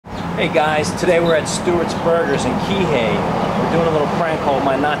Hey guys, today we're at Stewart's Burgers in Kihei. We're doing a little prank called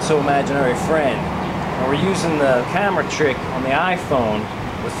My Not So Imaginary Friend. And we're using the camera trick on the iPhone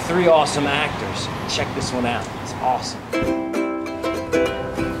with 3 awesome actors. Check this one out. It's awesome. Okay,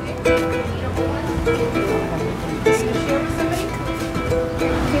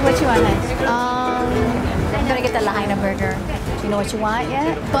 what you want next? I'm gonna get the Lahaina burger. Do you know what you want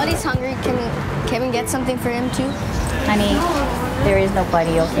yet? Buddy's hungry. Can we get something for him too? Honey, there is no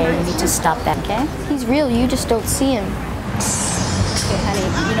buddy, okay? You need to stop that, okay? He's real. You just don't see him. Okay,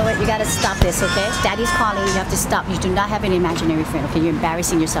 honey, you know what? You gotta stop this, okay? Daddy's calling. You have to stop. You do not have an imaginary friend, okay? You're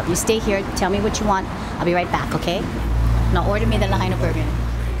embarrassing yourself. You stay here. Tell me what you want. I'll be right back, okay? Now order me the Lahaina burger.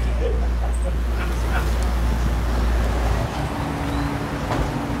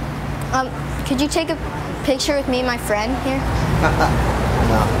 Could you take a picture with me and my friend here?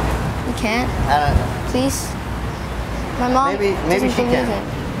 No. You can't? Please? My mom Maybe she can.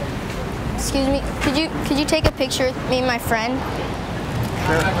 Excuse me, could you take a picture with me and my friend?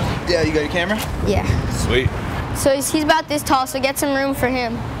 Sure. Yeah, you got your camera? Yeah. Sweet. So he's about this tall, so get some room for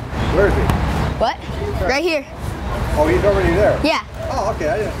him. Where is he? What? Right here. Oh, he's already there? Yeah. Oh, okay,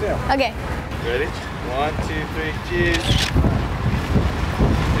 I didn't see him. Okay. Ready? 1, 2, 3, cheers.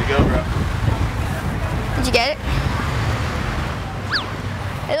 Here you go, bro. Did you get it?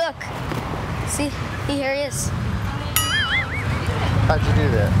 Hey, look. See? Here he is. How'd you do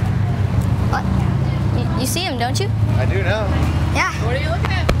that? What? You see him, don't you? I do now. Yeah. What are you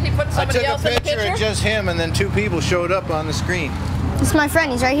looking at? He put somebody else in the picture? I took a picture of just him, and then 2 people showed up on the screen. This is my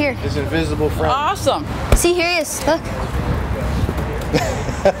friend. He's right here. His invisible friend. Awesome. See, here he is. Look.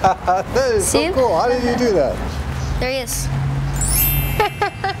 That is See so him? cool. How did you do that? There he is.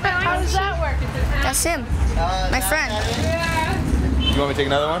 How does that work? That's him. My friend. You want me to take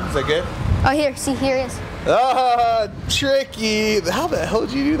another one? Is that good? Oh, here. See, here he is. Ah, tricky. How the hell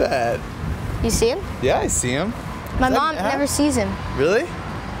did you do that? You see him? Yeah, I see him. My mom never sees him. Really?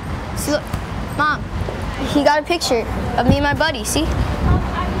 See, look. Mom, he got a picture of me and my buddy. See?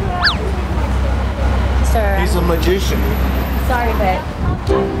 Sir, He's a magician. sorry, but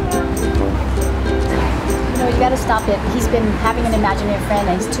no, you gotta stop it. He's been having an imaginary friend,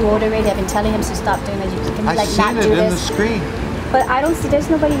 and he's too old already. I've been telling him to stop doing this. You can I like seen not it do in the this. screen. But I don't see. There's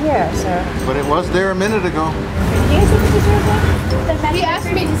nobody here, sir. But it was there a minute ago. Do you see the picture of him? The He imaginary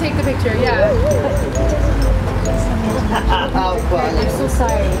asked me to take the picture, yeah. How fun. I'm so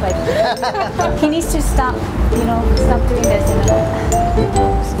sorry, but he needs to stop, you know, stop doing this.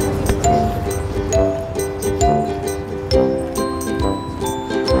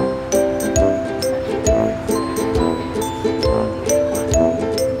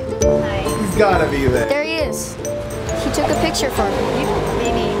 He's gotta be there. There he is. He took a picture for me.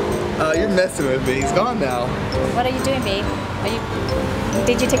 Baby, You're messing with me. He's gone now. what are you doing, babe?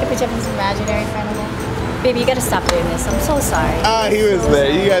 Did you take a picture of his imaginary friend again? Baby, you gotta stop doing this. I'm so sorry. He was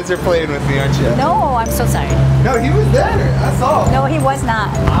there. You guys are playing with me, aren't you? No, I'm so sorry. No, he was there. I saw him. No, he was not.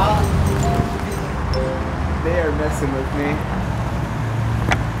 They are messing with me.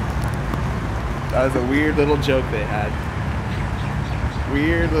 That was a weird little joke they had.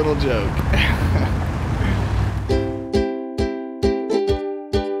 Weird little joke.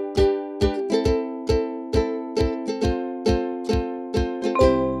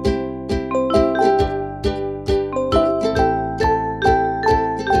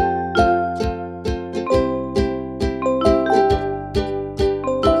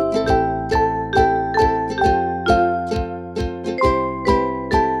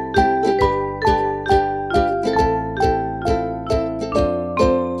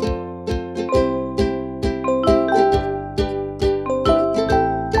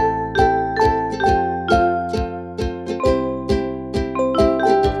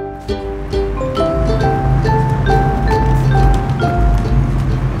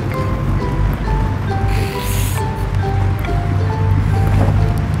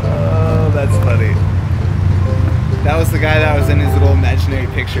 That was the guy that was in his little imaginary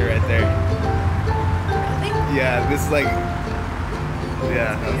picture right there. Yeah, this like,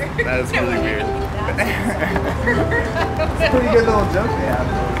 yeah, that is really weird. It's a pretty good little joke they have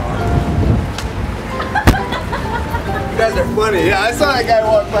going on. You guys are funny. Yeah, I saw that guy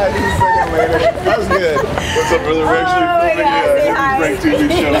walk by just a second later. That was good. What's up, brother? We're actually filming a prank TV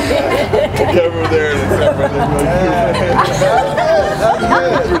show. The camera there and the camera there.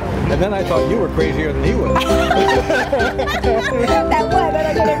 That was good. And then I thought you were crazier than he was. That was